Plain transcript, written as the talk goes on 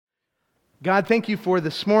God, thank you for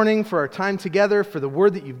this morning, for our time together, for the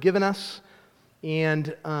word that you've given us.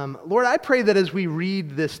 And Lord, I pray that as we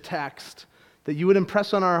read this text, that you would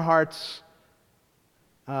impress on our hearts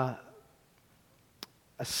a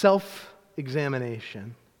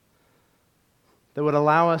self-examination that would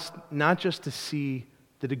allow us not just to see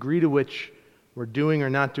the degree to which we're doing or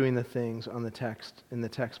not doing the things in the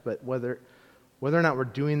text, but whether or not we're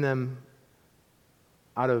doing them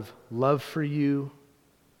out of love for you,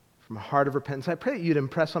 from a heart of repentance. I pray that you'd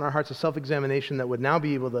impress on our hearts a self-examination that would now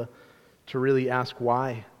be able to really ask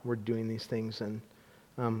why we're doing these things. And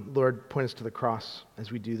Lord, point us to the cross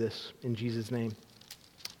as we do this. In Jesus' name,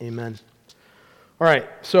 amen. All right,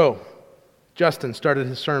 so Justin started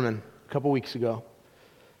his sermon a couple weeks ago,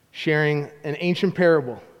 sharing an ancient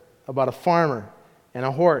parable about a farmer and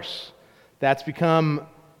a horse that's become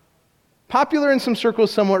popular in some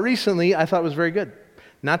circles somewhat recently. I thought it was very good.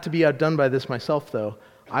 Not to be outdone by this myself, though,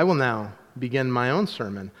 I will now begin my own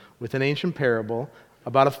sermon with an ancient parable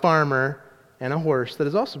about a farmer and a horse that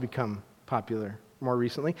has also become popular more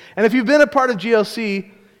recently. And if you've been a part of GLC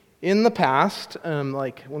in the past,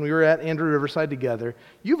 like when we were at Andrew Riverside together,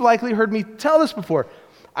 you've likely heard me tell this before.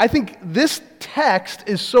 I think this text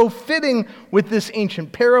is so fitting with this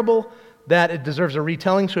ancient parable that it deserves a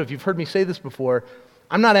retelling. So if you've heard me say this before,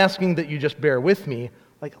 I'm not asking that you just bear with me,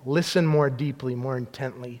 like listen more deeply, more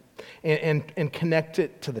intently, and connect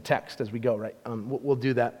it to the text as we go, right? We'll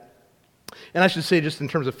do that. And I should say, just in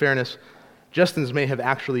terms of fairness, Justin's may have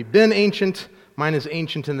actually been ancient. Mine is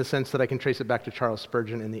ancient in the sense that I can trace it back to Charles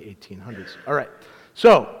Spurgeon in the 1800s. All right,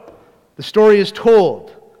 so the story is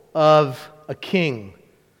told of a king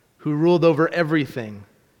who ruled over everything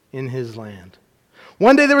in his land.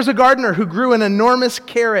 One day there was a gardener who grew an enormous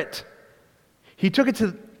carrot. He took it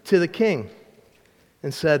to the king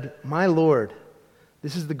and said, "My lord,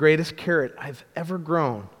 this is the greatest carrot I've ever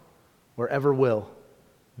grown or ever will.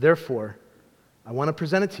 Therefore, I want to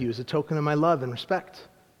present it to you as a token of my love and respect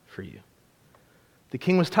for you." The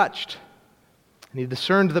king was touched, and he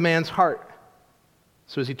discerned the man's heart.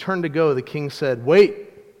 So as he turned to go, the king said, "Wait,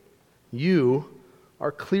 you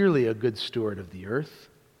are clearly a good steward of the earth.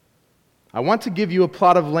 I want to give you a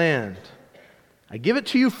plot of land. I give it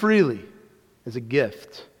to you freely as a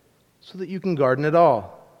gift so that you can garden it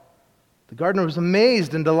all." The gardener was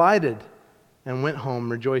amazed and delighted and went home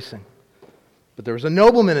rejoicing. But there was a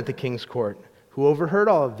nobleman at the king's court who overheard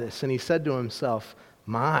all of this, and he said to himself,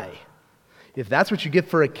 "My, if that's what you get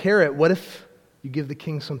for a carrot, what if you give the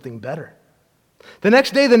king something better?" The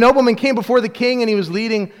next day the nobleman came before the king, and he was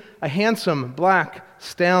leading a handsome black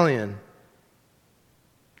stallion.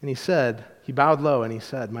 And he bowed low and he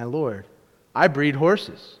said, "My lord, I breed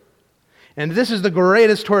horses, and this is the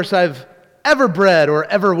greatest horse I've ever bred or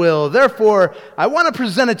ever will. Therefore, I want to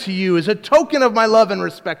present it to you as a token of my love and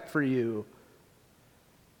respect for you."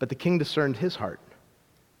 But the king discerned his heart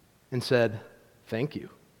and said, "Thank you."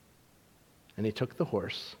 And he took the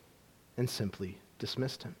horse and simply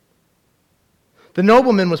dismissed him. The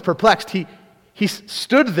nobleman was perplexed. He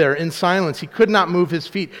stood there in silence. He could not move his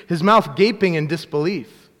feet, his mouth gaping in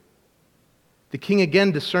disbelief. The king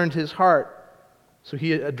again discerned his heart, so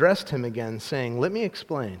he addressed him again, saying, "Let me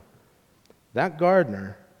explain. That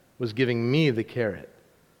gardener was giving me the carrot,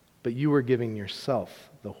 but you were giving yourself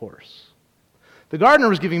the horse." The gardener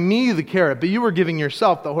was giving me the carrot, but you were giving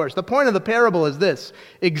yourself the horse. The point of the parable is this: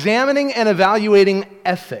 examining and evaluating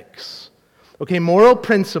ethics. Okay, moral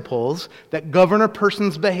principles that govern a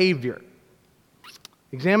person's behavior.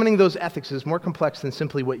 Examining those ethics is more complex than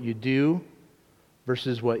simply what you do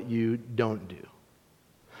versus what you don't do.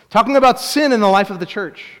 Talking about sin in the life of the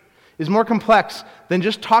church is more complex than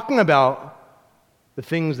just talking about the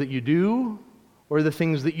things that you do or the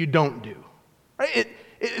things that you don't do. Right?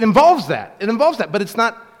 It involves that. It involves that, but it's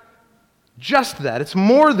not just that. It's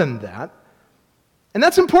more than that. And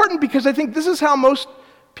that's important because I think this is how most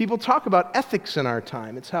people talk about ethics in our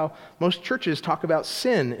time. It's how most churches talk about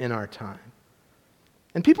sin in our time.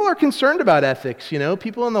 And people are concerned about ethics, you know,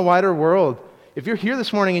 people in the wider world. If you're here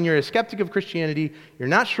this morning and you're a skeptic of Christianity, you're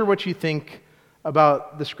not sure what you think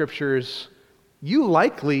about the scriptures, you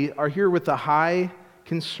likely are here with a high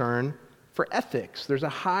concern for ethics. There's a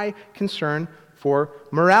high concern for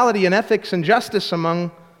morality and ethics and justice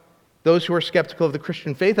among those who are skeptical of the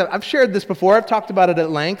Christian faith. I've shared this before, I've talked about it at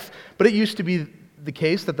length, but it used to be the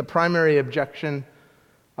case that the primary objection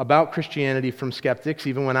about Christianity from skeptics,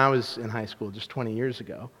 even when I was in high school just 20 years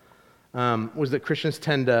ago, was that Christians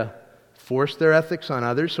tend to force their ethics on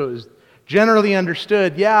others. So it was generally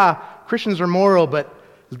understood, yeah, Christians are moral, but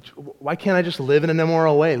why can't I just live in an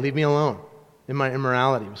immoral way? Leave me alone in my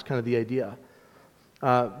immorality was kind of the idea.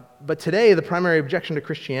 But today, the primary objection to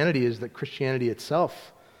Christianity is that Christianity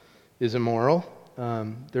itself is immoral.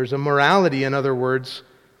 There's a morality, in other words,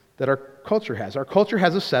 that our culture has. Our culture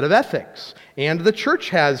has a set of ethics, and the church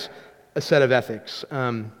has a set of ethics.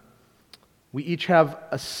 We each have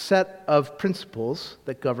a set of principles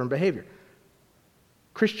that govern behavior.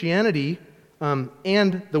 Christianity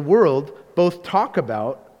and the world both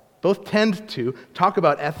tend to talk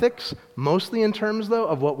about ethics, mostly in terms, though,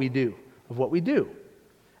 of what we do.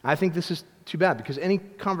 I think this is too bad, because any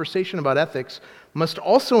conversation about ethics must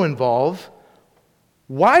also involve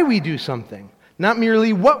why we do something, not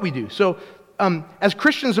merely what we do. So, as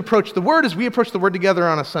Christians approach the Word, as we approach the Word together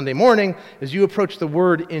on a Sunday morning, as you approach the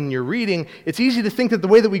Word in your reading, it's easy to think that the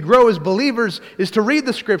way that we grow as believers is to read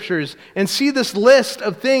the Scriptures and see this list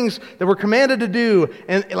of things that we're commanded to do,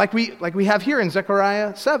 and like we have here in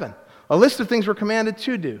Zechariah 7, a list of things we're commanded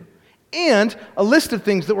to do, and a list of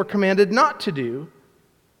things that we're commanded not to do.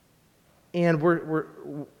 And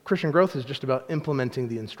Christian growth is just about implementing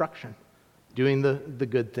the instruction, doing the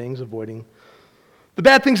good things, avoiding the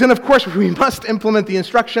bad things. And of course, we must implement the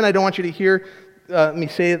instruction. I don't want you to hear me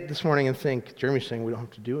say it this morning and think, Jeremy's saying we don't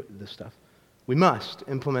have to do this stuff. We must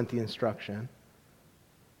implement the instruction.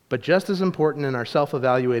 But just as important in our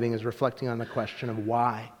self-evaluating is reflecting on the question of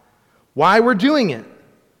why. Why we're doing it.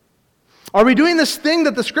 Are we doing this thing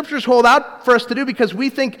that the Scriptures hold out for us to do because we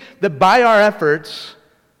think that by our efforts,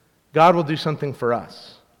 God will do something for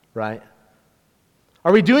us, right?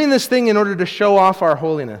 Are we doing this thing in order to show off our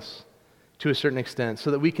holiness to a certain extent so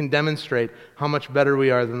that we can demonstrate how much better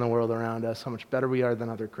we are than the world around us, how much better we are than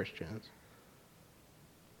other Christians?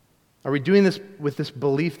 Are we doing this with this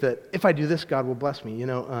belief that if I do this, God will bless me?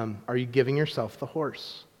 Are you giving yourself the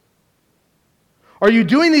horse? Are you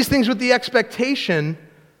doing these things with the expectation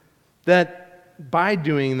that by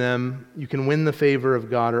doing them, you can win the favor of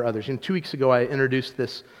God or others? 2 weeks ago, I introduced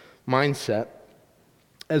this mindset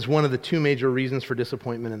as one of the two major reasons for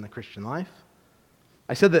disappointment in the Christian life.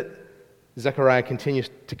 I said that Zechariah continues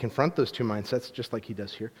to confront those two mindsets, just like he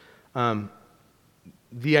does here.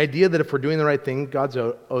 The idea that if we're doing the right thing, God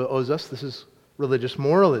owes us, this is religious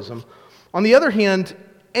moralism. On the other hand,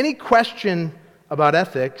 any question about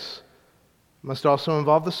ethics must also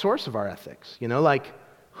involve the source of our ethics. Like,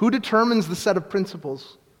 who determines the set of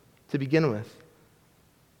principles to begin with?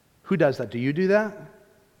 Who does that? Do you do that?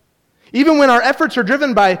 Even when our efforts are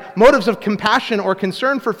driven by motives of compassion or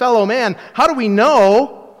concern for fellow man, how do we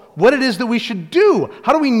know what it is that we should do?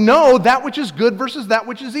 How do we know that which is good versus that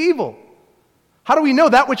which is evil? How do we know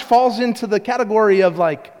that which falls into the category of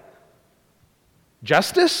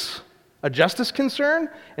justice, a justice concern,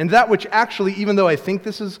 and that which actually, even though I think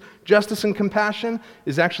this is justice and compassion,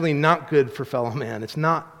 is actually not good for fellow man? It's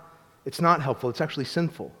not helpful. It's actually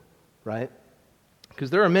sinful, right? Because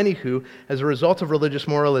there are many who, as a result of religious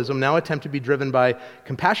moralism, now attempt to be driven by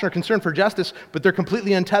compassion or concern for justice, but they're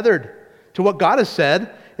completely untethered to what God has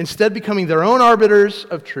said, instead becoming their own arbiters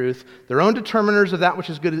of truth, their own determiners of that which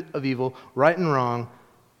is good of evil, right and wrong,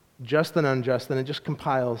 just and unjust, and it just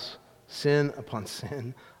compiles sin upon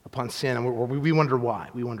sin upon sin, and we wonder why.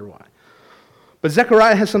 But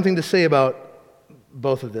Zechariah has something to say about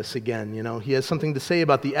both of this again. He has something to say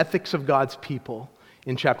about the ethics of God's people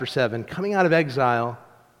in chapter 7. Coming out of exile,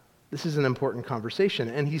 this is an important conversation,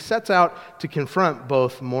 and he sets out to confront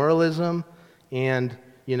both moralism and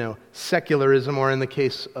secularism, or in the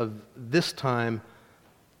case of this time,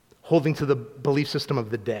 holding to the belief system of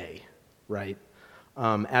the day, right?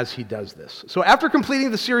 As he does this. So after completing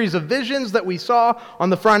the series of visions that we saw on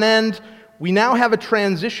the front end, we now have a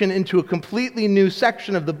transition into a completely new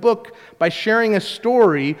section of the book by sharing a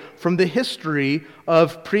story from the history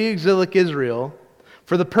of pre-exilic Israel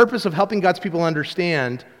for the purpose of helping God's people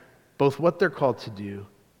understand both what they're called to do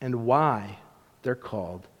and why they're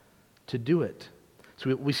called to do it.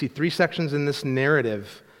 So we see three sections in this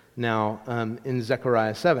narrative now in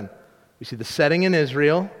Zechariah 7. We see the setting in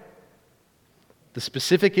Israel, the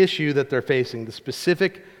specific issue that they're facing, the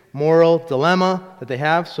specific moral dilemma that they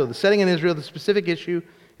have. So the setting in Israel, the specific issue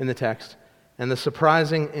in the text, and the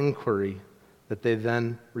surprising inquiry that they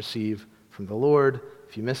then receive from the Lord.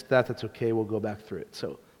 If you missed that, that's okay. We'll go back through it.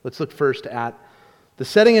 So let's look first at the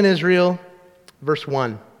setting in Israel, verse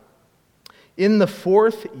 1. In the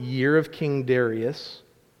 4th year of King Darius,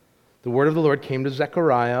 the word of the Lord came to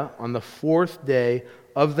Zechariah on the 4th day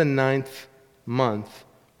of the 9th month,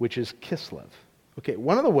 which is Kislev. Okay,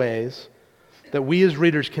 one of the ways that we as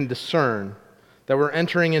readers can discern that we're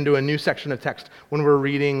entering into a new section of text when we're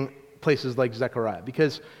reading places like Zechariah,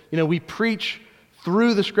 because, we preach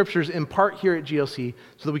through the Scriptures in part here at GLC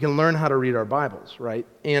so that we can learn how to read our Bibles, right?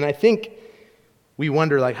 And I think we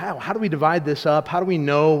wonder, like, how do we divide this up? How do we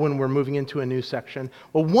know when we're moving into a new section?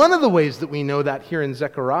 Well, one of the ways that we know that here in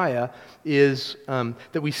Zechariah is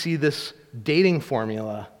that we see this dating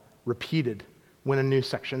formula repeated when a new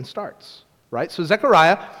section starts, right? So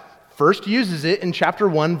Zechariah first uses it in chapter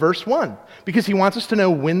 1, verse 1, because he wants us to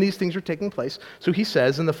know when these things are taking place. So he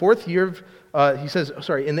says, in the 8th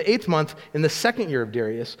month, in the 2nd year of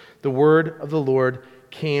Darius, the word of the Lord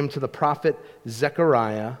came to the prophet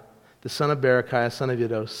Zechariah, the son of Berechiah, son of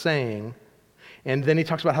Iddo, saying, and then he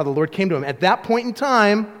talks about how the Lord came to him at that point in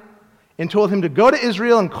time and told him to go to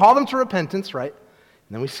Israel and call them to repentance, right?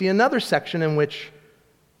 And then we see another section in which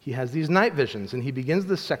he has these night visions, and he begins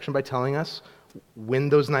this section by telling us when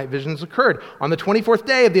those night visions occurred. On the 24th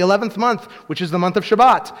day of the 11th month, which is the month of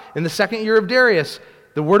Shabbat, in the 2nd year of Darius,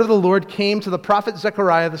 the word of the Lord came to the prophet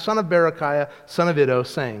Zechariah, the son of Berechiah, son of Iddo,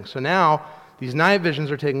 saying. So now, these night visions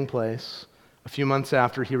are taking place a few months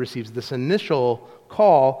after he receives this initial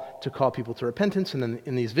call to call people to repentance, and then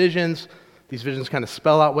in these visions kind of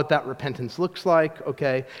spell out what that repentance looks like,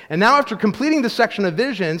 okay? And now after completing this section of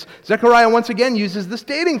visions, Zechariah once again uses this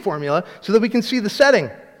dating formula so that we can see the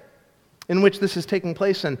setting in which this is taking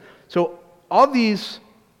place. And so all these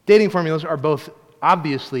dating formulas are both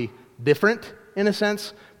obviously different in a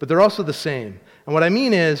sense, but they're also the same. And what I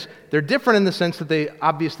mean is they're different in the sense that they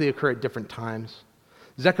obviously occur at different times.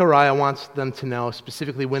 Zechariah wants them to know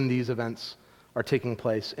specifically when these events are taking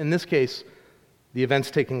place. In this case, the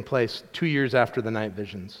events taking place 2 years after the night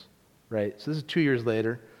visions, right? So this is 2 years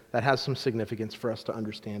later. That has some significance for us to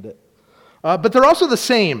understand it. But they're also the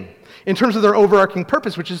same in terms of their overarching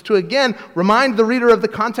purpose, which is to, again, remind the reader of the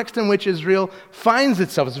context in which Israel finds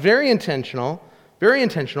itself. It's very intentional, very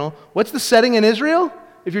intentional. What's the setting in Israel?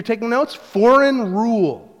 If you're taking notes, foreign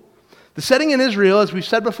rule. The setting in Israel, as we've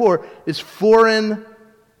said before, is foreign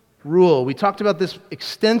rule. We talked about this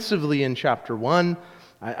extensively in chapter 1.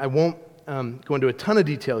 I won't go into a ton of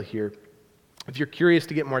detail here. If you're curious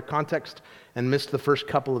to get more context and missed the first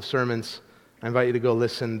couple of sermons, I invite you to go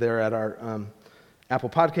listen there at our Apple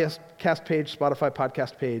Podcast page, Spotify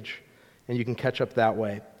podcast page, and you can catch up that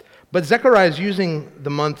way. But Zechariah is using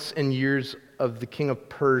the months and years of the king of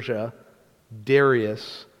Persia,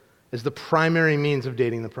 Darius, as the primary means of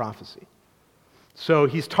dating the prophecy. So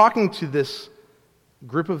he's talking to this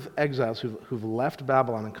group of exiles who've left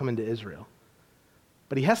Babylon and come into Israel.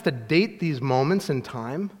 But he has to date these moments in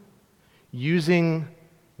time using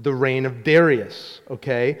the reign of Darius,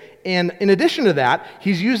 okay? And in addition to that,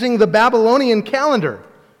 he's using the Babylonian calendar.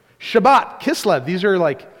 Shabbat, Kislev, these are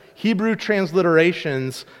like Hebrew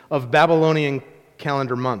transliterations of Babylonian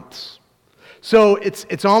calendar months. So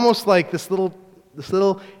it's almost like this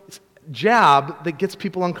little jab that gets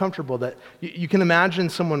people uncomfortable, that you can imagine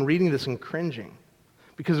someone reading this and cringing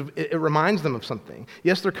because it reminds them of something.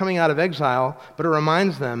 Yes, they're coming out of exile, but it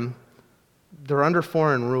reminds them they're under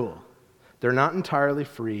foreign rule. They're not entirely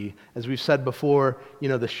free. As we've said before,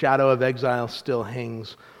 the shadow of exile still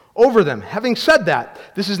hangs over them. Having said that,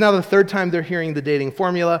 this is now the third time they're hearing the dating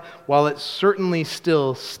formula. While it certainly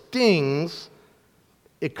still stings,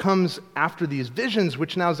 it comes after these visions,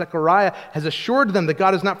 which now Zechariah has assured them that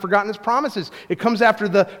God has not forgotten his promises. It comes after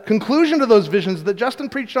the conclusion to those visions that Justin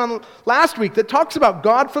preached on last week that talks about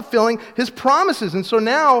God fulfilling his promises. And so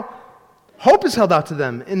now, hope is held out to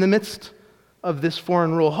them in the midst of this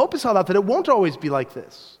foreign rule. Hope is held out that it won't always be like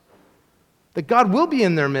this. That God will be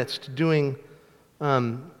in their midst doing,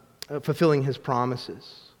 fulfilling his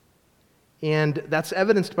promises. And that's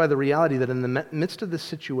evidenced by the reality that in the midst of this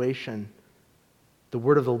situation, the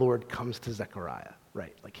word of the Lord comes to Zechariah,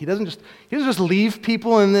 right? Like he doesn't just leave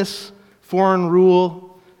people in this foreign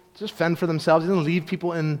rule, just fend for themselves. He doesn't leave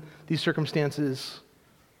people in these circumstances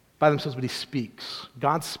by themselves, but he speaks.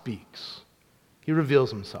 God speaks. He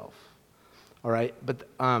reveals himself. All right, but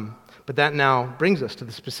that now brings us to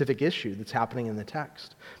the specific issue that's happening in the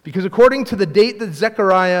text. Because according to the date that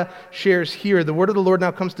Zechariah shares here, the word of the Lord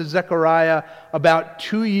now comes to Zechariah about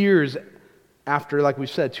 2 years after, like we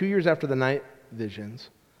said, 2 years after the night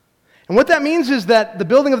visions. And what that means is that the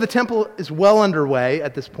building of the temple is well underway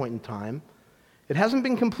at this point in time. It hasn't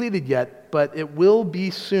been completed yet, but it will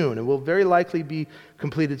be soon. It will very likely be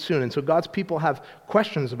completed soon. And so God's people have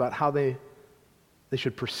questions about how they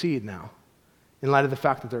should proceed now, in light of the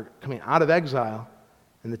fact that they're coming out of exile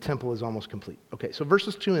and the temple is almost complete. Okay, so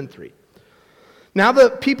verses 2 and 3. Now the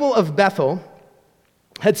people of Bethel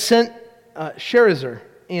had sent Sherezer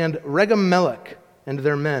and Regem-Melech and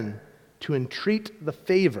their men to entreat the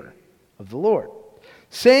favor of the Lord,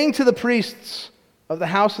 saying to the priests of the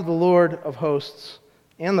house of the Lord of hosts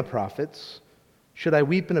and the prophets, should I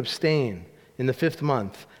weep and abstain in the 5th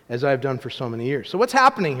month as I have done for so many years. So what's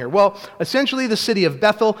happening here? Well, essentially the city of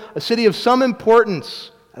Bethel, a city of some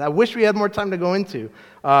importance, and I wish we had more time to go into.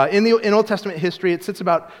 In Old Testament history, it sits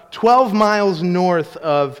about 12 miles north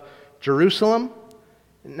of Jerusalem.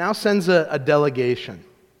 It now sends a delegation.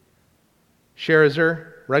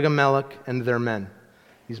 Sherezer, Regem-Melech, and their men.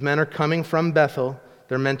 These men are coming from Bethel.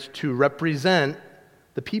 They're meant to represent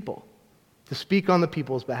the people, to speak on the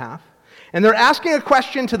people's behalf. And they're asking a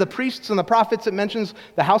question to the priests and the prophets. It mentions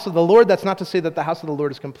the house of the Lord. That's not to say that the house of the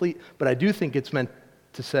Lord is complete, but I do think it's meant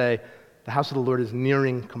to say the house of the Lord is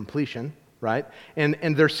nearing completion, right?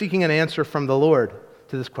 And they're seeking an answer from the Lord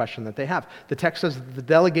to this question that they have. The text says the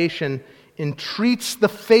delegation entreats the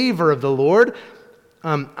favor of the Lord.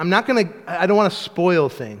 I don't want to spoil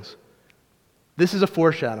things. This is a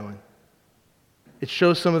foreshadowing. It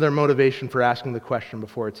shows some of their motivation for asking the question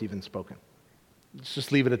before it's even spoken. Let's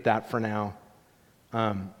just leave it at that for now.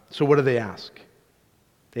 So what do they ask?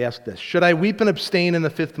 They ask this: should I weep and abstain in the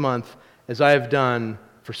 5th month as I have done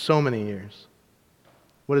for so many years?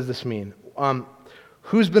 What does this mean?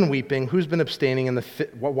 Who's been weeping? Who's been abstaining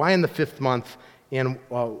why in the 5th month? And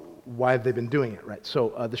why have they been doing it? Right.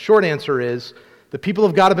 So the short answer is the people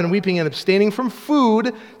of God have been weeping and abstaining from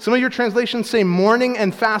food. Some of your translations say mourning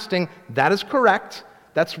and fasting. That is correct.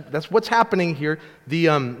 That's what's happening here. The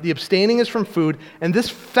abstaining is from food, and this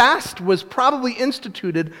fast was probably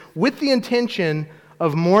instituted with the intention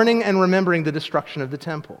of mourning and remembering the destruction of the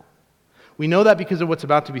temple. We know that because of what's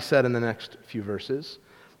about to be said in the next few verses.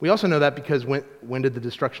 We also know that because when did the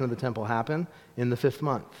destruction of the temple happen? In the 5th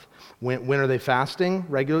month. When are they fasting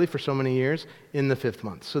regularly for so many years? In the 5th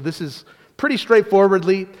month. So this is pretty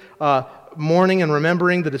straightforwardly mourning and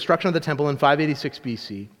remembering the destruction of the temple in 586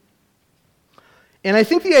 BC. And I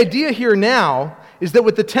think the idea here now is that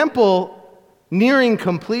with the temple nearing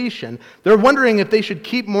completion, they're wondering if they should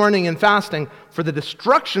keep mourning and fasting for the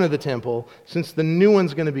destruction of the temple since the new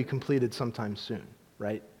one's going to be completed sometime soon,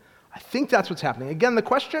 right? I think that's what's happening. Again, the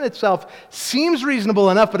question itself seems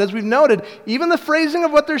reasonable enough, but as we've noted, even the phrasing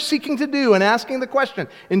of what they're seeking to do and asking the question,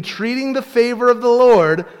 entreating the favor of the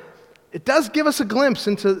Lord, it does give us a glimpse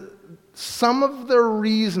into some of their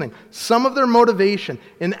reasoning, some of their motivation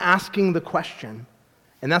in asking the question.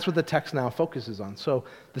 And that's what the text now focuses on. So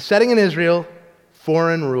the setting in Israel,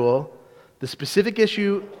 foreign rule, the specific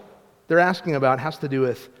issue they're asking about has to do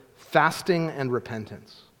with fasting and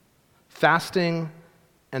repentance. Fasting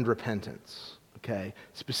and repentance, okay?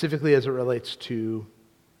 Specifically as it relates to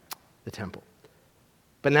the temple.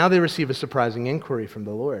 But now they receive a surprising inquiry from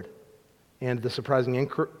the Lord. And the surprising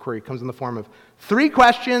inquiry comes in the form of 3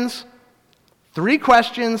 questions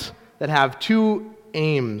that have 2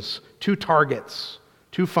 aims, 2 targets,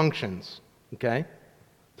 2 functions, okay?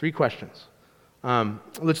 3 questions.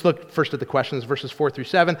 Let's look first at the questions, verses 4 through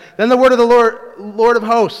 7. Then the word of the Lord of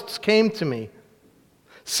hosts came to me.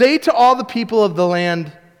 Say to all the people of the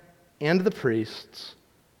land and the priests,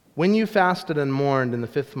 when you fasted and mourned in the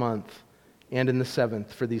 5th month and in the 7th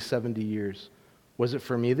for these 70 years, was it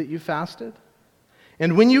for me that you fasted?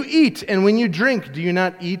 And when you eat and when you drink, do you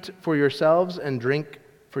not eat for yourselves and drink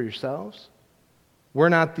for yourselves? Were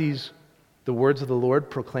not these the words of the Lord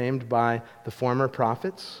proclaimed by the former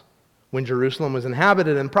prophets, when Jerusalem was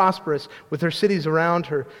inhabited and prosperous, with her cities around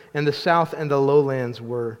her, and the south and the lowlands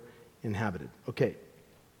were inhabited? Okay.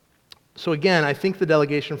 So again, I think the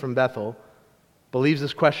delegation from Bethel believes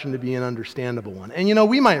this question to be an understandable one. And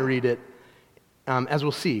we might read it, as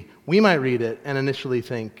we'll see, we might read it and initially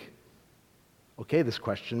think, okay, this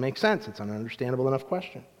question makes sense. It's an understandable enough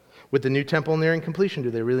question. With the new temple nearing completion,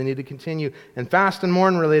 do they really need to continue and fast and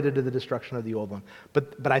mourn related to the destruction of the old one?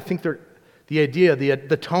 But I think the idea,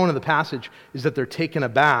 the tone of the passage is that they're taken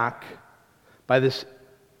aback by this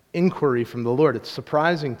inquiry from the Lord. It's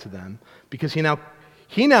surprising to them because he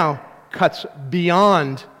now cuts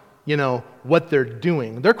beyond, what they're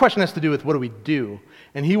doing. Their question has to do with what do we do?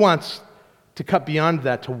 And he wants to cut beyond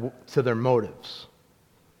that to their motives,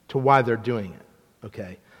 to why they're doing it,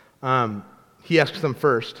 okay? He asks them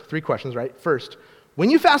first, 3 questions, right? First,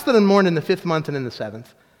 when you fasted and mourned in the 5th month and in the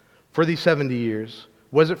 7th, for these 70 years,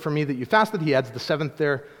 was it for me that you fasted? He adds the 7th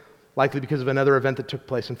there, likely because of another event that took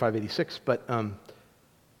place in 586. But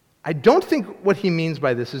I don't think what he means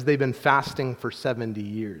by this is they've been fasting for 70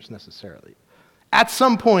 years necessarily. At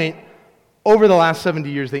some point, over the last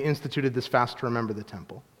 70 years, they instituted this fast to remember the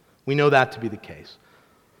temple. We know that to be the case.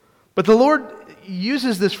 But the Lord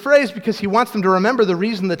uses this phrase because he wants them to remember the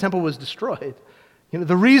reason the temple was destroyed.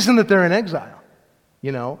 The reason that they're in exile.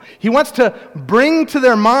 He wants to bring to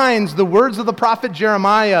their minds the words of the prophet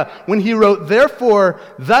Jeremiah when he wrote, "Therefore,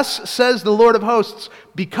 thus says the Lord of hosts,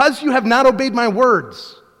 because you have not obeyed my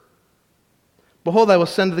words, Behold, I will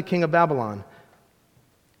send the king of Babylon,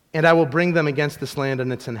 and I will bring them against this land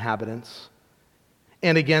and its inhabitants,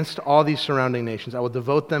 and against all these surrounding nations. I will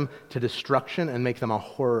devote them to destruction and make them a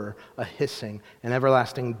horror, a hissing, an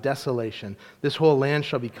everlasting desolation. This whole land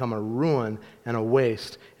shall become a ruin and a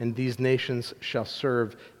waste, and these nations shall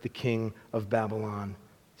serve the king of Babylon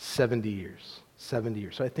 70 years. 70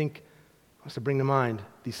 years. So I think I want to bring to mind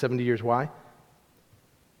these 70 years. Why?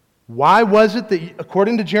 Why was it that,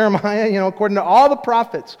 according to Jeremiah, according to all the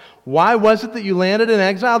prophets, why was it that you landed in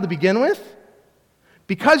exile to begin with?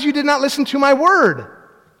 Because you did not listen to my word.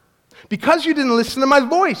 Because you didn't listen to my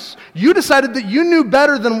voice. You decided that you knew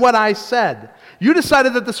better than what I said. You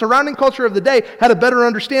decided that the surrounding culture of the day had a better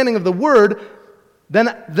understanding of the word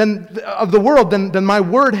of the world than my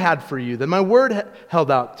word had for you, than my word held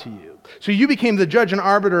out to you. So you became the judge and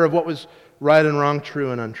arbiter of what was right and wrong,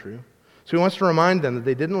 true and untrue. So he wants to remind them that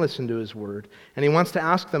they didn't listen to his word, and he wants to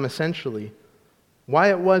ask them essentially why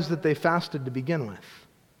it was that they fasted to begin with,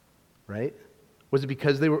 right? Was it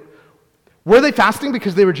because were they fasting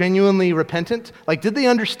because they were genuinely repentant? Like, did they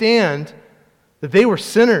understand that they were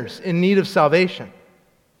sinners in need of salvation?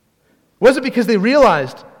 Was it because they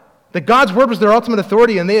realized that God's word was their ultimate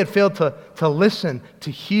authority and they had failed to listen,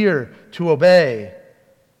 to hear, to obey?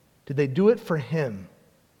 Did they do it for him?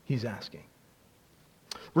 He's asking.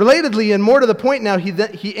 Relatedly, and more to the point now,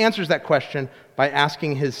 he answers that question by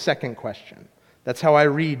asking his second question. That's how I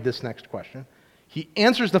read this next question. He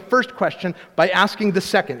answers the first question by asking the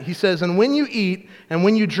second. He says, and when you eat and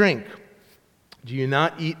when you drink, do you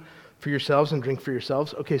not eat for yourselves and drink for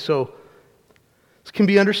yourselves? Okay, so this can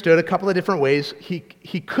be understood a couple of different ways. He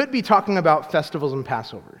could be talking about festivals and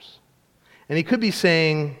Passovers. And he could be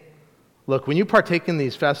saying, look, when you partake in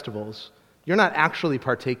these festivals, you're not actually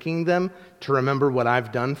partaking them to remember what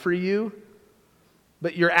I've done for you,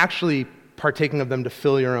 but you're actually partaking of them to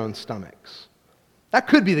fill your own stomachs. That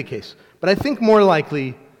could be the case, but I think more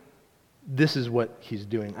likely this is what he's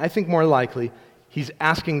doing. I think more likely he's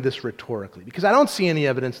asking this rhetorically, because I don't see any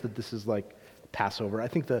evidence that this is like Passover. I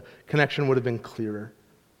think the connection would have been clearer.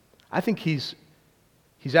 I think he's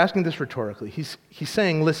asking this rhetorically. He's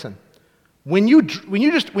saying, listen, when you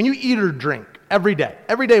eat or drink every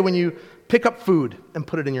day when you pick up food and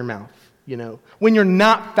put it in your mouth, when you're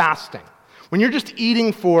not fasting, when you're just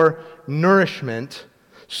eating for nourishment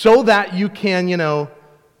so that you can,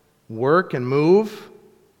 work and move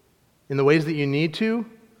in the ways that you need to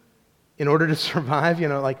in order to survive,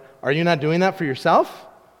 are you not doing that for yourself?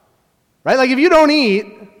 Right? Like if you don't eat,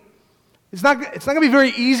 it's not going to be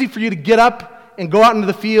very easy for you to get up and go out into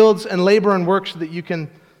the fields and labor and work so that you can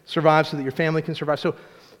survive, so that your family can survive.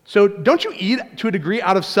 So don't you eat to a degree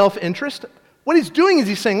out of self-interest? What he's doing is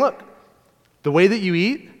he's saying, look, the way that you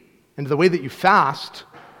eat and the way that you fast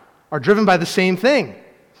are driven by the same thing.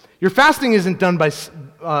 Your fasting isn't done by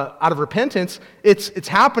out of repentance. It's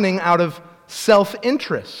happening out of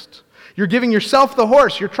self-interest. You're giving yourself the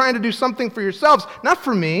horse. You're trying to do something for yourselves, not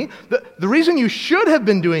for me. The reason you should have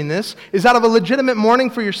been doing this is out of a legitimate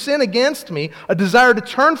mourning for your sin against me, a desire to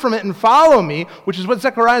turn from it and follow me, which is what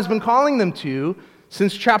Zechariah has been calling them to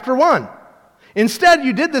since chapter 1. Instead,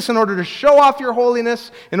 you did this in order to show off your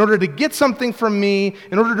holiness, in order to get something from me,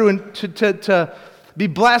 in order to be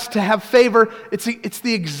blessed, to have favor. It's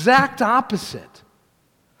the exact opposite.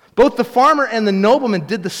 Both the farmer and the nobleman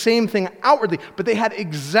did the same thing outwardly, but they had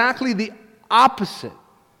exactly the opposite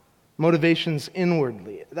motivations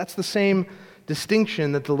inwardly. That's the same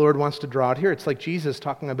distinction that the Lord wants to draw out here. It's like Jesus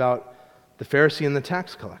talking about the Pharisee and the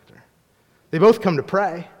tax collector. They both come to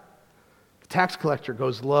pray. The tax collector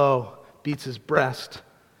goes low, beats his breast,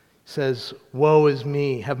 says, "Woe is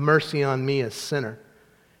me, have mercy on me, a sinner."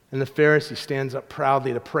 And the Pharisee stands up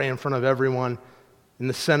proudly to pray in front of everyone in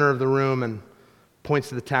the center of the room and points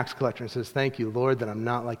to the tax collector and says, "Thank you, Lord, that I'm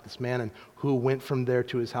not like this man." And who went from there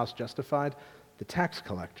to his house justified? The tax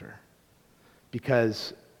collector.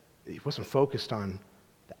 Because he wasn't focused on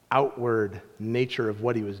the outward nature of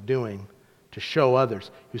what he was doing to show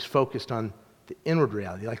others. He was focused on the inward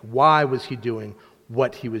reality. Like, why was he doing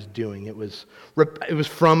what he was doing? It was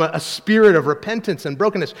from a spirit of repentance and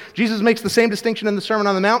brokenness. Jesus makes the same distinction in the Sermon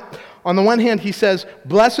on the Mount. On the one hand, he says,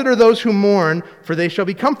 "Blessed are those who mourn, for they shall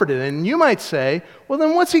be comforted." And you might say, well,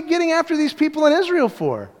 then what's he getting after these people in Israel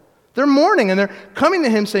for? They're mourning, and they're coming to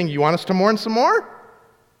him saying, "You want us to mourn some more?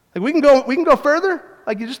 Like we can go further?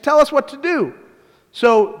 Like, you just tell us what to do."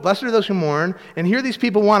 So, blessed are those who mourn, and here these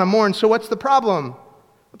people want to mourn, so what's the problem?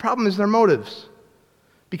 The problem is their motives.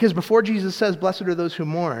 Because before Jesus says, "Blessed are those who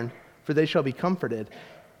mourn, for they shall be comforted,"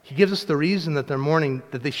 he gives us the reason that they're mourning,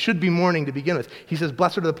 that they should be mourning to begin with. He says,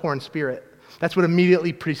 "Blessed are the poor in spirit." That's what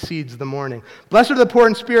immediately precedes the mourning. Blessed are the poor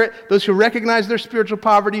in spirit, those who recognize their spiritual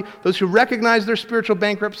poverty, those who recognize their spiritual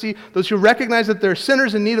bankruptcy, those who recognize that they're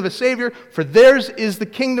sinners in need of a Savior, for theirs is the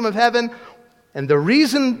kingdom of heaven. And the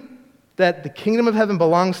reason that the kingdom of heaven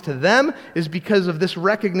belongs to them is because of this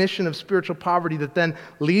recognition of spiritual poverty that then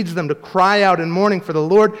leads them to cry out in mourning for the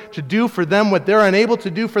Lord to do for them what they're unable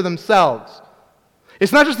to do for themselves.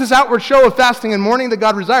 It's not just this outward show of fasting and mourning that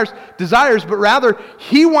God desires, but rather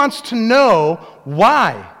He wants to know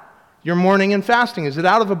why you're mourning and fasting. Is it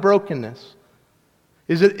out of a brokenness?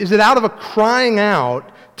 Is it out of a crying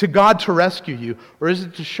out to God to rescue you? Or is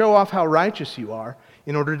it to show off how righteous you are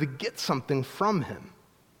in order to get something from Him?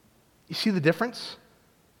 You see the difference?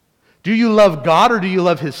 Do you love God or do you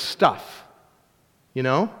love His stuff? You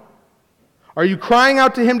know? Are you crying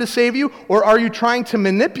out to Him to save you, or are you trying to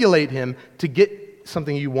manipulate Him to get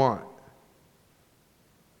something you want?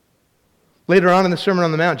 Later on in the Sermon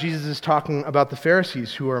on the Mount, Jesus is talking about the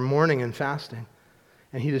Pharisees who are mourning and fasting.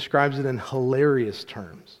 And He describes it in hilarious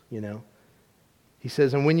terms, you know? He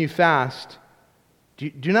says, and when you fast,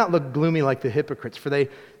 do not look gloomy like the hypocrites, for they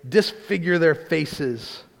disfigure their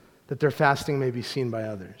faces that their fasting may be seen by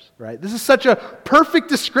others, right? This is such a perfect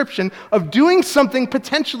description of doing something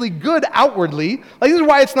potentially good outwardly. Like, this is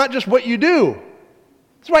why it's not just what you do.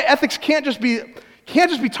 This is why ethics can't just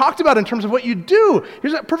be talked about in terms of what you do.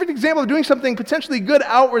 Here's a perfect example of doing something potentially good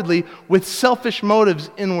outwardly with selfish motives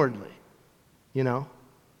inwardly, you know?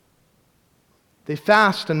 They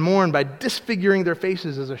fast and mourn by disfiguring their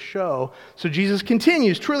faces as a show. So Jesus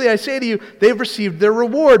continues, truly I say to you, they've received their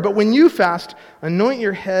reward. But when you fast, anoint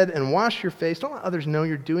your head and wash your face. Don't let others know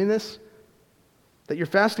you're doing this, that your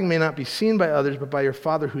fasting may not be seen by others, but by your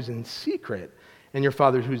Father who's in secret. And your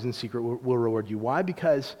Father who's in secret will reward you. Why?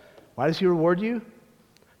 Why does He reward you?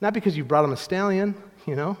 Not because you brought Him a stallion,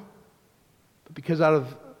 you know, but because out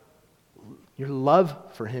of your love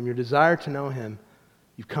for Him, your desire to know Him,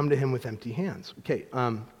 you've come to Him with empty hands. Okay,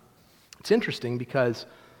 it's interesting because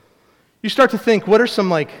you start to think, what are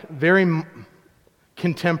some very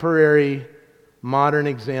contemporary, modern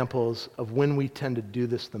examples of when we tend to do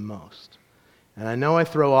this the most? And I know I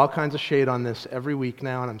throw all kinds of shade on this every week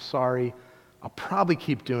now, and I'm sorry. I'll probably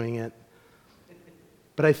keep doing it.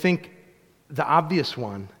 But I think the obvious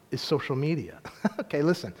one is social media. Okay,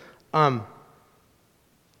 listen. I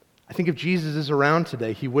think if Jesus is around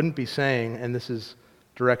today, He wouldn't be saying, and this is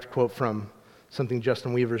direct quote from something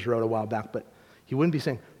Justin Weavers wrote a while back, but he wouldn't be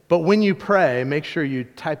saying, but when you pray, make sure you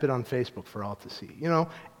type it on Facebook for all to see, you know?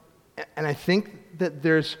 And I think that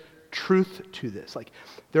there's truth to this. Like,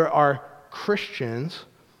 there are Christians,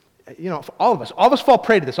 you know, all of us fall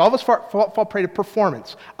prey to this. All of us fall prey to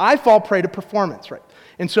performance. I fall prey to performance, right?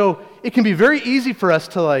 And so it can be very easy for us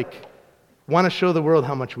to want to show the world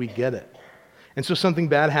how much we get it. And so something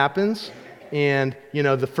bad happens, and, you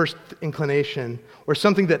know, the first inclination, or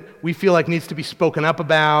something that we feel like needs to be spoken up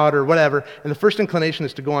about or whatever, and the first inclination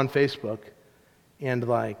is to go on Facebook and,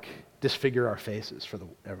 disfigure our faces for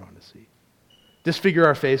everyone to see. Disfigure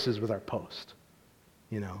our faces with our post,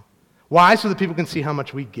 you know. Why? So that people can see how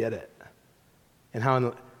much we get it. And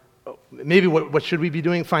how, maybe what should we be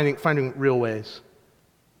doing? Finding real ways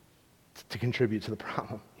to contribute to the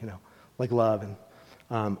problem, you know, like love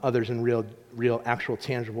and others in real, actual,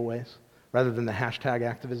 tangible ways, rather than the hashtag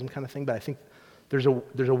activism kind of thing. But I think there's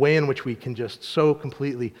a way in which we can just so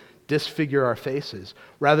completely disfigure our faces,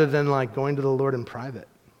 rather than going to the Lord in private.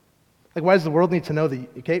 Why does the world need to know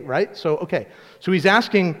that? Okay, right? So He's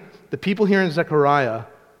asking the people here in Zechariah,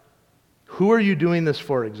 who are you doing this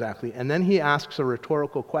for exactly? And then He asks a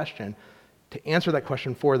rhetorical question to answer that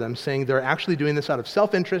question for them, saying they're actually doing this out of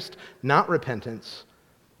self-interest, not repentance.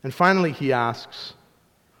 And finally He asks,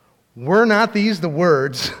 were not these the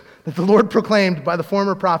words that the Lord proclaimed by the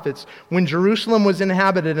former prophets when Jerusalem was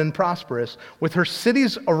inhabited and prosperous, with her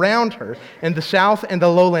cities around her, and the south and the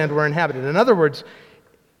lowland were inhabited? In other words,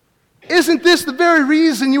 isn't this the very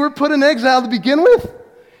reason you were put in exile to begin with?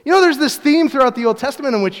 You know, there's this theme throughout the Old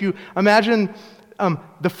Testament in which you imagine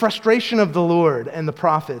the frustration of the Lord and the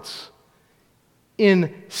prophets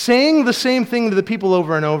in saying the same thing to the people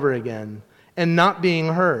over and over again and not being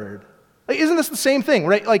heard. Isn't this the same thing,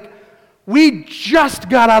 right? We just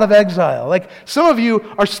got out of exile. Some of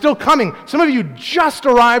you are still coming. Some of you just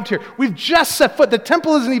arrived here. We've just set foot. The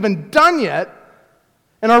temple isn't even done yet.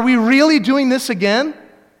 And are we really doing this again?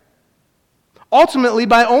 Ultimately,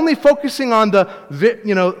 by only focusing on the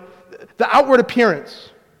outward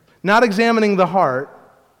appearance, not examining the heart,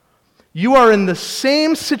 you are in the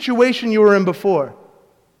same situation you were in before,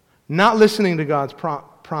 not listening to God's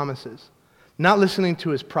promises, not listening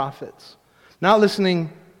to His prophets, not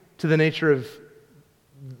listening to the nature of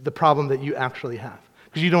the problem that you actually have,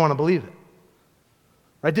 because you don't want to believe it.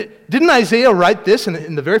 Right? Didn't Isaiah write this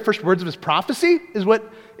in the very first words of his prophecy, is what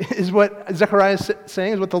Zechariah is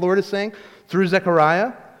saying, is what the Lord is saying through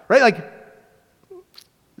Zechariah? Right? Like,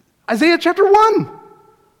 Isaiah chapter 1,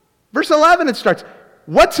 verse 11, it starts,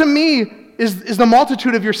 "What to me is the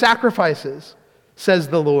multitude of your sacrifices, says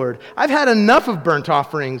the Lord. I've had enough of burnt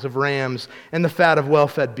offerings of rams and the fat of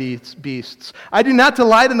well-fed beasts. I do not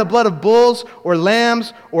delight in the blood of bulls or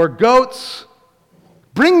lambs or goats.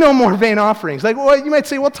 Bring no more vain offerings." Like, well, you might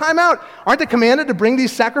say, well, time out. Aren't they commanded to bring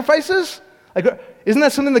these sacrifices? Like, isn't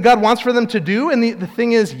that something that God wants for them to do? And the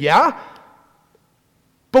thing is, yeah.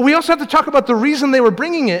 But we also have to talk about the reason they were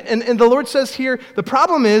bringing it. And the Lord says here, the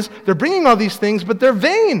problem is they're bringing all these things, but they're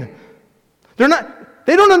vain.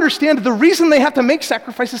 They don't understand the reason they have to make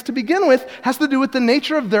sacrifices to begin with has to do with the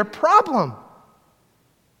nature of their problem.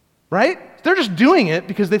 Right? They're just doing it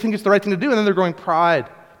because they think it's the right thing to do, and then they're growing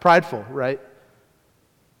prideful, right?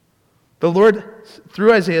 The Lord,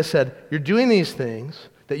 through Isaiah, said, you're doing these things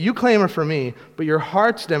that you claim are for me, but your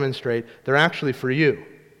hearts demonstrate they're actually for you.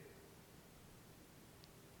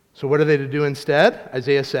 So what are they to do instead?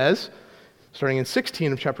 Isaiah says, starting in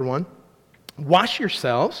 16 of chapter 1, "Wash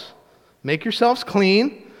yourselves, make yourselves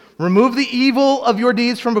clean, remove the evil of your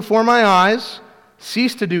deeds from before my eyes,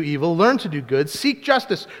 cease to do evil, learn to do good, seek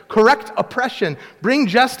justice, correct oppression, bring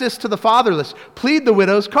justice to the fatherless, plead the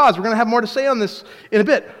widow's cause." We're going to have more to say on this in a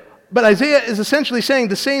bit. But Isaiah is essentially saying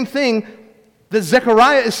the same thing that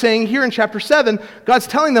Zechariah is saying here in chapter 7. God's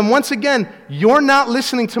telling them once again, you're not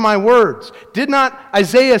listening to my words. Did not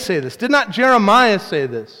Isaiah say this? Did not Jeremiah say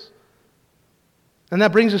this? And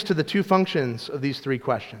that brings us to the two functions of these three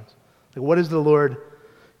questions. Like, what is the Lord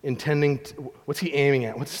intending to, what's he aiming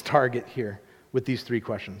at? What's his target here with these three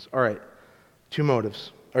questions? All right, two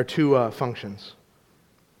motives, or two functions.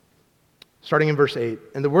 Starting in verse 8.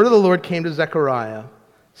 "And the word of the Lord came to Zechariah,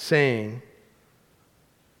 saying,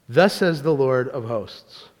 Thus says the Lord of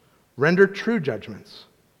hosts, render true judgments.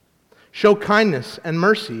 Show kindness and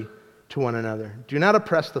mercy to one another. Do not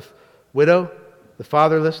oppress the widow, the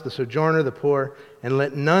fatherless, the sojourner, the poor, and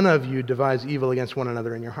let none of you devise evil against one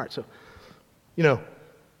another in your heart." So,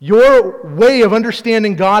 your way of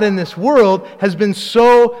understanding God in this world has been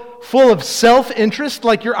so full of self-interest,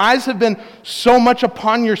 like your eyes have been so much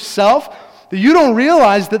upon yourself, that you don't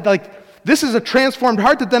realize that, this is a transformed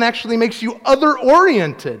heart that then actually makes you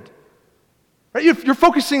other-oriented. Right? You're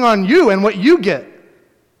focusing on you and what you get,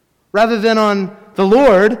 rather than on the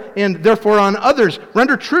Lord and therefore on others.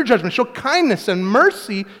 Render true judgment. Show kindness and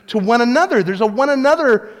mercy to one another. There's a one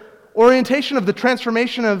another orientation of the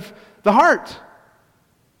transformation of the heart.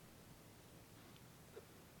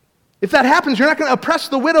 If that happens, you're not going to oppress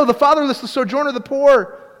the widow, the fatherless, the sojourner, the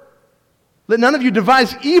poor. Let none of you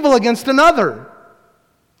devise evil against another.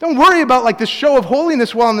 Don't worry about this show of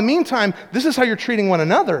holiness while in the meantime, this is how you're treating one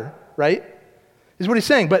another, right? Is what he's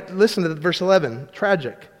saying. But listen to verse 11.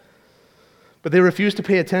 Tragic. "But they refuse to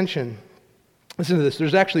pay attention." Listen to this.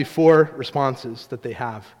 There's actually 4 responses that they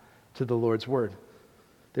have to the Lord's word.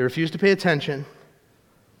 They refuse to pay attention.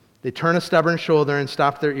 They turn a stubborn shoulder and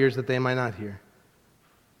stop their ears that they might not hear.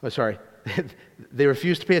 They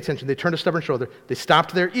refused to pay attention. They turned a stubborn shoulder. They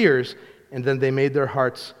stopped their ears, and then they made their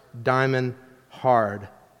hearts diamond hard,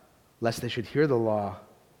 lest they should hear the law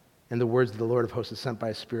and the words of the Lord of hosts is sent by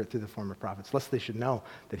his Spirit through the form of prophets, lest they should know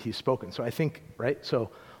that he's spoken. So I think, right? So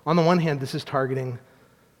on the one hand, this is targeting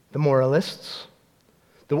the moralists.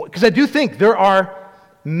 Because I do think there are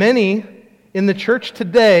many in the church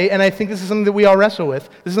today, and I think this is something that we all wrestle with.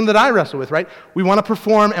 This is something that I wrestle with, right? We want to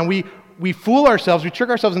perform, and we fool ourselves, we trick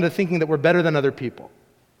ourselves into thinking that we're better than other people,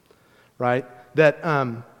 right? That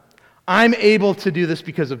I'm able to do this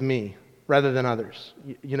because of me rather than others,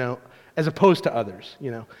 as opposed to others,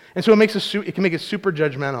 And so it can make us super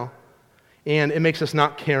judgmental, and it makes us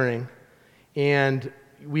not caring, and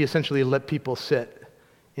we essentially let people sit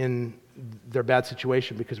in their bad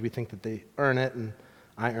situation because we think that they earn it, and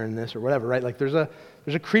I earn this or whatever, right? There's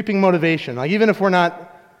a creeping motivation. Even if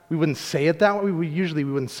we wouldn't say it that way. We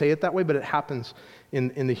wouldn't say it that way, but it happens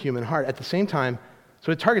in the human heart. At the same time,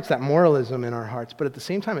 so it targets that moralism in our hearts, but at the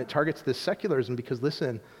same time, it targets this secularism because,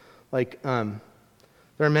 listen,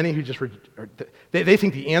 there are many who just they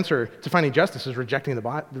think the answer to finding justice is rejecting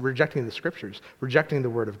the Scriptures, rejecting the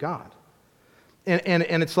Word of God, and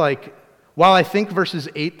it's while I think verses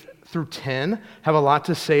 8 through 10 have a lot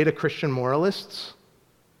to say to Christian moralists.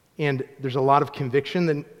 And there's a lot of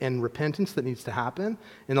conviction and repentance that needs to happen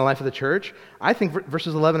in the life of the church. I think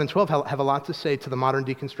verses 11 and 12 have a lot to say to the modern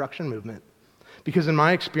deconstruction movement. Because in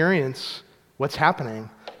my experience, what's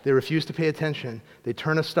happening They refuse to pay attention. They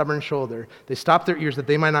turn a stubborn shoulder. They stop their ears that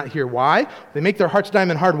they might not hear. Why? They make their hearts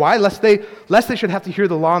diamond hard. Why? Lest they should have to hear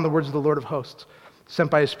the law and the words of the Lord of hosts, sent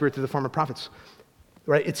by his Spirit through the form of prophets.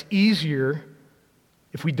 Right? It's easier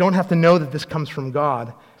if we don't have to know that this comes from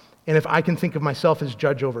God, and if I can think of myself as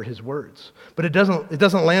judge over his words. But it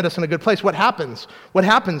doesn't land us in a good place. What happens?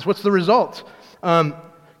 What's the result?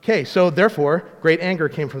 So therefore, great anger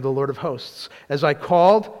came from the Lord of hosts. As I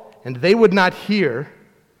called, and they would not hear,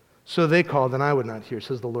 so they called, and I would not hear,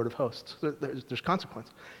 says the Lord of hosts. There's consequence.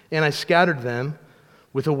 And I scattered them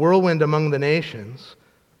with a whirlwind among the nations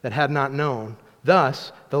that had not known.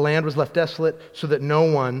 Thus, the land was left desolate, so that no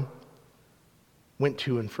one went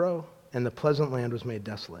to and fro, and the pleasant land was made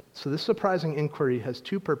desolate. So this surprising inquiry has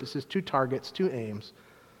two purposes, two targets, two aims.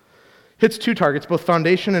 Hits two targets, both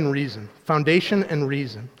foundation and reason. Foundation and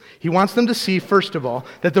reason. He wants them to see, first of all,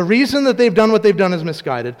 that the reason that they've done what they've done is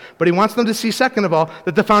misguided, but he wants them to see, second of all,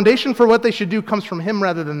 that the foundation for what they should do comes from him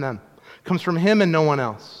rather than them. Comes from him and no one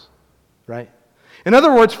else, right? In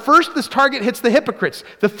other words, first this target hits the hypocrites,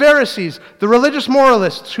 the Pharisees, the religious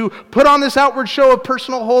moralists who put on this outward show of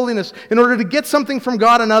personal holiness in order to get something from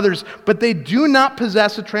God and others, but they do not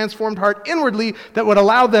possess a transformed heart inwardly that would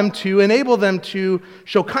allow them to, enable them to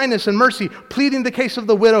show kindness and mercy, pleading the case of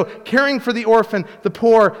the widow, caring for the orphan, the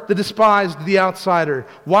poor, the despised, the outsider.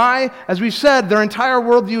 Why? As we've said, their entire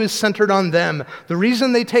worldview is centered on them. The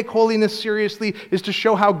reason they take holiness seriously is to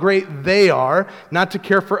show how great they are, not to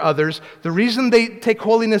care for others. The reason they take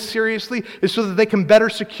holiness seriously is so that they can better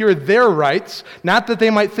secure their rights, not that they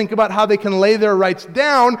might think about how they can lay their rights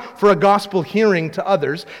down for a gospel hearing to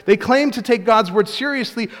others. They claim to take God's word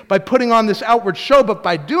seriously by putting on this outward show, but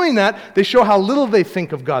by doing that, they show how little they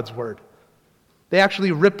think of God's word. They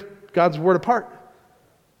actually rip God's word apart.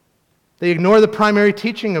 They ignore the primary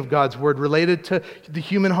teaching of God's word related to the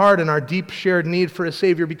human heart and our deep shared need for a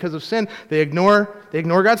Savior because of sin. They ignore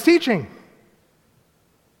God's teaching.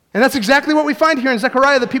 And that's exactly what we find here in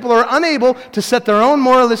Zechariah, that people are unable to set their own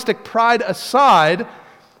moralistic pride aside.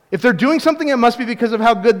 If they're doing something, it must be because of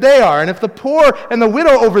how good they are. And if the poor and the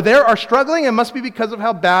widow over there are struggling, it must be because of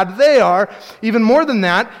how bad they are. Even more than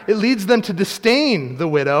that, it leads them to disdain the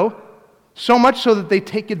widow, so much so that they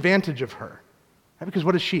take advantage of her. Right? Because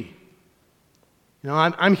what is she? You know,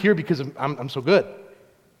 I'm here because I'm so good.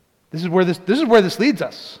 This is where this leads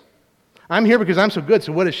us. I'm here because I'm so good,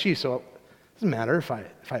 so what is she? So it doesn't matter if I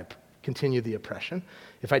continue the oppression,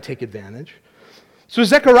 if I take advantage. So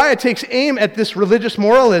Zechariah takes aim at this religious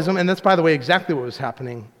moralism, and that's, by the way, exactly what was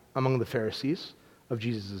happening among the Pharisees of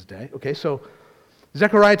Jesus' day. Okay, so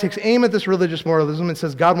Zechariah takes aim at this religious moralism and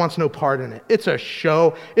says God wants no part in it. It's a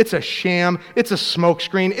show, it's a sham, it's a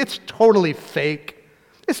smokescreen, it's totally fake.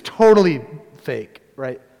 It's totally fake,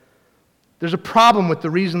 right? There's a problem with the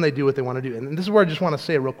reason they do what they want to do. And this is where I just want to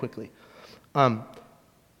say real quickly.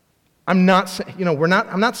 I'm not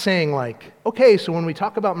saying like, okay, so when we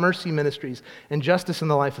talk about mercy ministries and justice in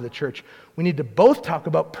the life of the church, we need to both talk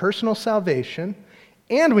about personal salvation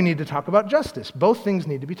and we need to talk about justice. Both things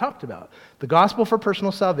need to be talked about. The gospel for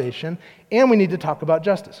personal salvation, and we need to talk about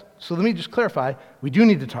justice. So let me just clarify, we do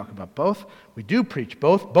need to talk about both. We do preach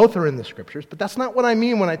both. Both are in the scriptures, but that's not what I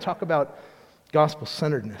mean when I talk about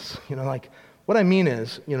gospel-centeredness. What I mean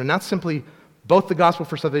is, not simply both the gospel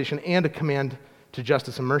for salvation and a command to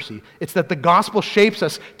justice and mercy. It's that the gospel shapes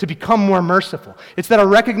us to become more merciful. It's that a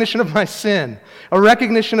recognition of my sin, a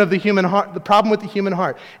recognition of the human heart, the problem with the human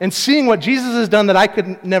heart, and seeing what Jesus has done that I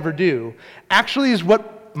could never do, actually is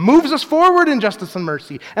what moves us forward in justice and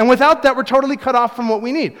mercy. And without that, we're totally cut off from what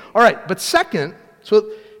we need. All right, but second, so it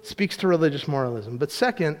speaks to religious moralism, but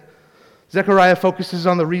second, Zechariah focuses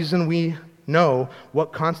on the reason we know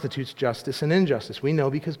what constitutes justice and injustice. We know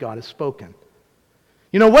because God has spoken.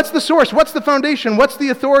 What's the source? What's the foundation? What's the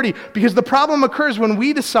authority? Because the problem occurs when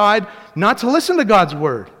we decide not to listen to God's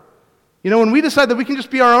word. When we decide that we can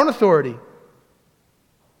just be our own authority.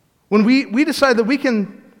 When we decide that we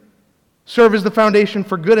can serve as the foundation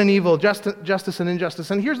for good and evil, justice and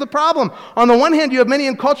injustice. And here's the problem. On the one hand, you have many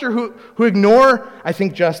in culture who ignore, I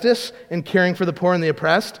think, justice and caring for the poor and the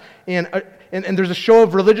oppressed, and there's a show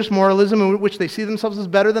of religious moralism in which they see themselves as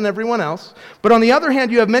better than everyone else. But on the other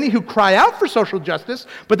hand, you have many who cry out for social justice,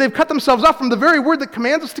 but they've cut themselves off from the very word that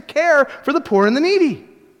commands us to care for the poor and the needy.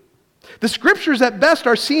 The scriptures at best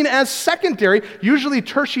are seen as secondary, usually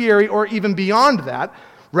tertiary or even beyond that,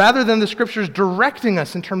 rather than the scriptures directing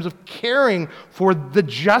us in terms of caring for the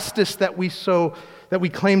justice that we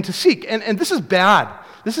claim to seek. And this is bad.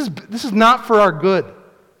 This is not for our good.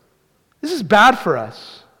 This is bad for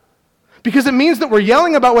us. Because it means that we're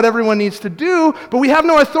yelling about what everyone needs to do, but we have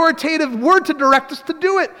no authoritative word to direct us to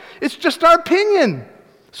do it. It's just our opinion.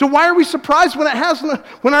 So why are we surprised when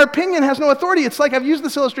when our opinion has no authority? It's like, I've used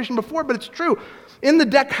this illustration before, but it's true. In the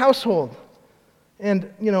Deck household,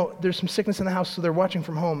 and there's some sickness in the house, so they're watching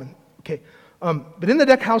from home. But in the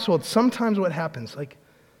Deck household, sometimes what happens, like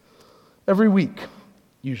every week,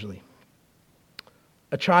 usually,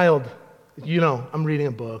 a child, I'm reading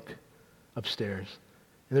a book upstairs,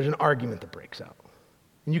 and there's an argument that breaks out,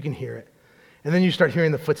 and you can hear it. And then you start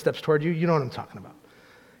hearing the footsteps toward you. You know what I'm talking about.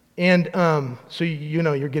 And so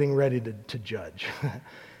you're getting ready to judge,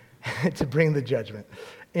 to bring the judgment.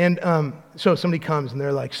 And so somebody comes, and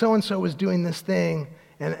they're like, so-and-so was doing this thing,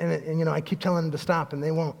 and I keep telling them to stop, and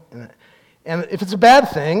they won't. And if it's a bad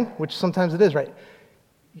thing, which sometimes it is, right,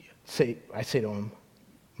 I say to them,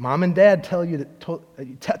 Mom and Dad tell you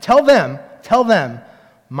tell them,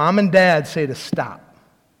 Mom and Dad say to stop.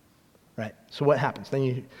 Right? So what happens? Then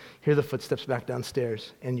you hear the footsteps back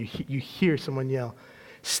downstairs, and you hear someone yell,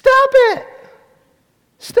 "Stop it!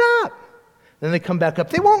 Stop!" Then they come back up.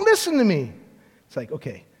 They won't listen to me. It's like,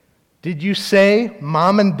 okay, did you say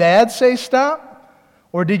Mom and Dad say stop?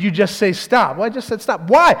 Or did you just say stop? Well, I just said stop.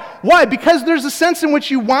 Why? Why? Because there's a sense in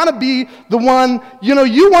which you want to be the one,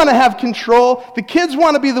 you want to have control. The kids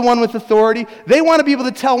want to be the one with authority. They want to be able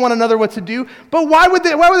to tell one another what to do. But why would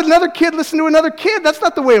another kid listen to another kid? That's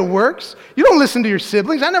not the way it works. You don't listen to your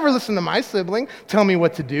siblings. I never listen to my sibling tell me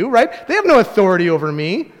what to do, right? They have no authority over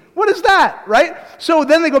me. What is that, right? So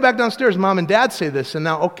then they go back downstairs, Mom and Dad say this, and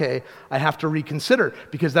now, okay, I have to reconsider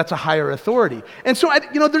because that's a higher authority. And so,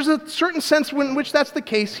 there's a certain sense in which that's the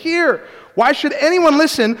case here. Why should anyone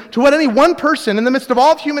listen to what any one person in the midst of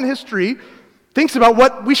all of human history thinks about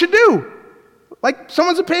what we should do? Like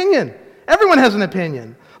someone's opinion. Everyone has an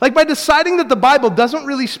opinion. Like by deciding that the Bible doesn't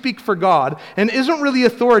really speak for God and isn't really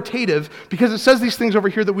authoritative because it says these things over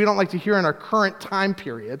here that we don't like to hear in our current time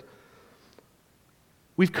period,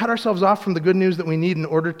 we've cut ourselves off from the good news that we need in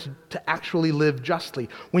order to actually live justly.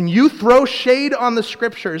 When you throw shade on the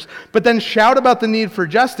Scriptures, but then shout about the need for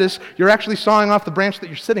justice, you're actually sawing off the branch that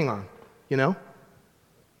you're sitting on,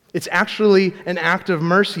 It's actually an act of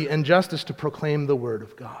mercy and justice to proclaim the Word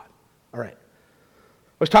of God. All right.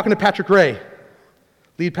 I was talking to Patrick Ray,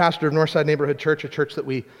 lead pastor of Northside Neighborhood Church, a church that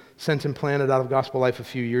we sent and planted out of Gospel Life a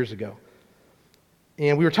few years ago.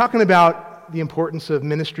 And we were talking about the importance of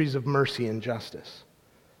ministries of mercy and justice.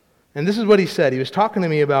 And this is what he said. He was talking to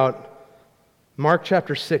me about Mark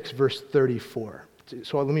chapter 6, verse 34.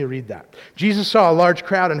 So let me read that. Jesus saw a large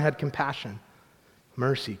crowd and had compassion,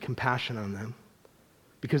 mercy, compassion on them,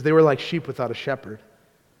 because they were like sheep without a shepherd.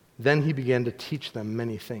 Then he began to teach them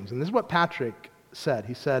many things. And this is what Patrick said.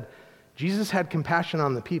 He said, Jesus had compassion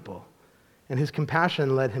on the people, and his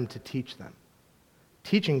compassion led him to teach them.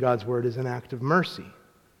 Teaching God's word is an act of mercy.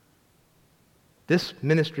 This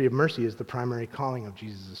ministry of mercy is the primary calling of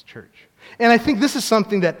Jesus' church. And I think this is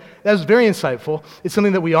something that is very insightful. It's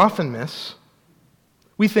something that we often miss.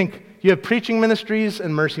 We think you have preaching ministries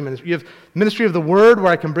and mercy ministries. You have ministry of the word,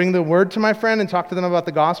 where I can bring the word to my friend and talk to them about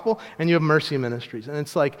the gospel, and you have mercy ministries. And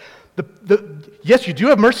it's like, yes, you do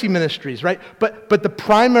have mercy ministries, right? But the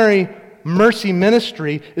primary mercy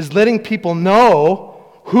ministry is letting people know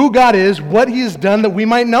who God is, what he has done, that we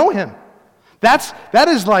might know him. That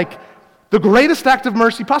is like the greatest act of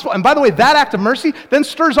mercy possible. And by the way, that act of mercy then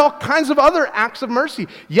stirs all kinds of other acts of mercy.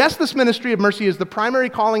 Yes, this ministry of mercy is the primary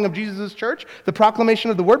calling of Jesus' church, the proclamation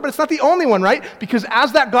of the word, but it's not the only one, right? Because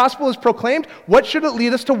as that gospel is proclaimed, what should it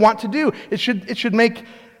lead us to want to do? It should make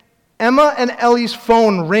Emma and Ellie's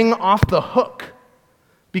phone ring off the hook,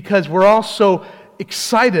 because we're all so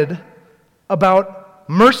excited about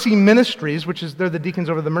mercy ministries, they're the deacons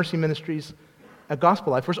over the mercy ministries at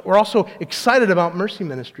Gospel Life. We're also excited about mercy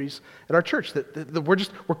ministries at our church, that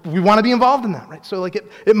we want to be involved in that, right? So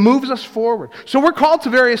it moves us forward. So we're called to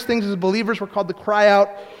various things as believers. We're called to cry out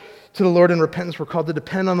to the Lord in repentance. We're called to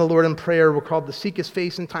depend on the Lord in prayer. We're called to seek his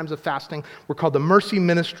face in times of fasting. We're called to mercy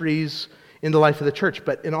ministries in the life of the church.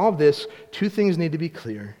 But in all of this, two things need to be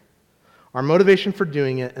clear: our motivation for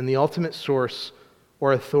doing it and the ultimate source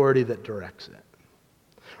or authority that directs it.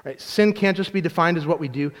 Right? Sin can't just be defined as what we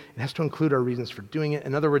do. It has to include our reasons for doing it.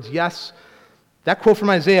 In other words, yes, that quote from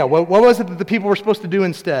Isaiah, what was it that the people were supposed to do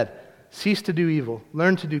instead? Cease to do evil,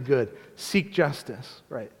 learn to do good, seek justice,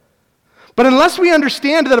 right? But unless we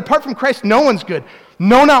understand that apart from Christ, no one's good,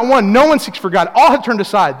 no, not one, no one seeks for God, all have turned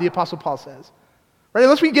aside, the Apostle Paul says. Right?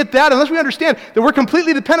 Unless we get that, unless we understand that we're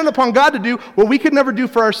completely dependent upon God to do what we could never do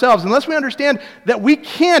for ourselves, unless we understand that we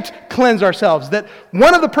can't cleanse ourselves, that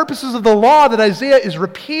one of the purposes of the law that Isaiah is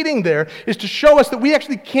repeating there is to show us that we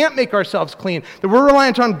actually can't make ourselves clean, that we're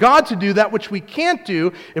reliant on God to do that which we can't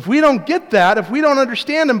do. If we don't get that, if we don't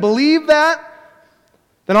understand and believe that,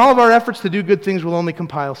 then all of our efforts to do good things will only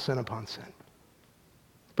compile sin upon sin.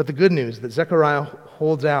 But the good news that Zechariah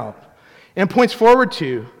holds out and points forward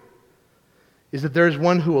to is that there is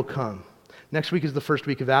one who will come. Next week is the first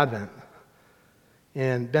week of Advent.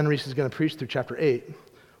 And Ben Reese is going to preach through chapter 8,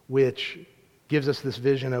 which gives us this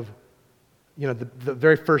vision of, the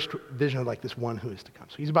very first vision of like this one who is to come.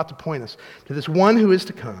 So he's about to point us to this one who is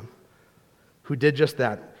to come, who did just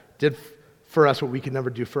that, did for us what we could never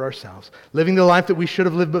do for ourselves, living the life that we should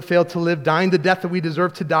have lived but failed to live, dying the death that we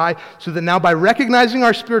deserve to die, so that now by recognizing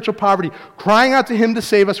our spiritual poverty, crying out to him to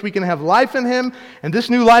save us, we can have life in him, and this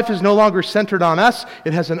new life is no longer centered on us.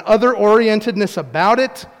 It has an other-orientedness about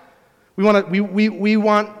it. We want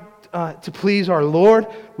to please our Lord.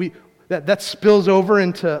 That spills over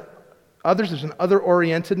into others. There's an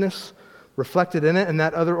other-orientedness reflected in it, and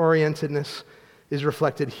that other-orientedness is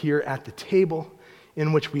reflected here at the table,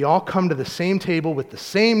 in which we all come to the same table with the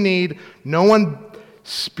same need, no one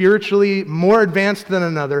spiritually more advanced than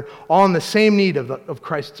another, all in the same need of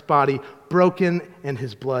Christ's body broken and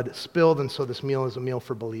his blood spilled, and so this meal is a meal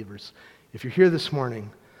for believers. If you're here this morning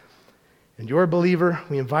and you're a believer,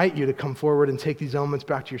 we invite you to come forward and take these elements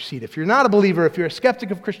back to your seat. If you're not a believer, if you're a skeptic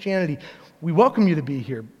of Christianity, we welcome you to be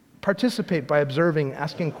here. Participate by observing,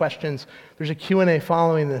 asking questions. There's a Q&A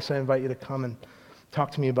following this. I invite you to come and talk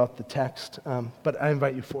to me about the text, but I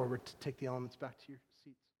invite you forward to take the elements back to your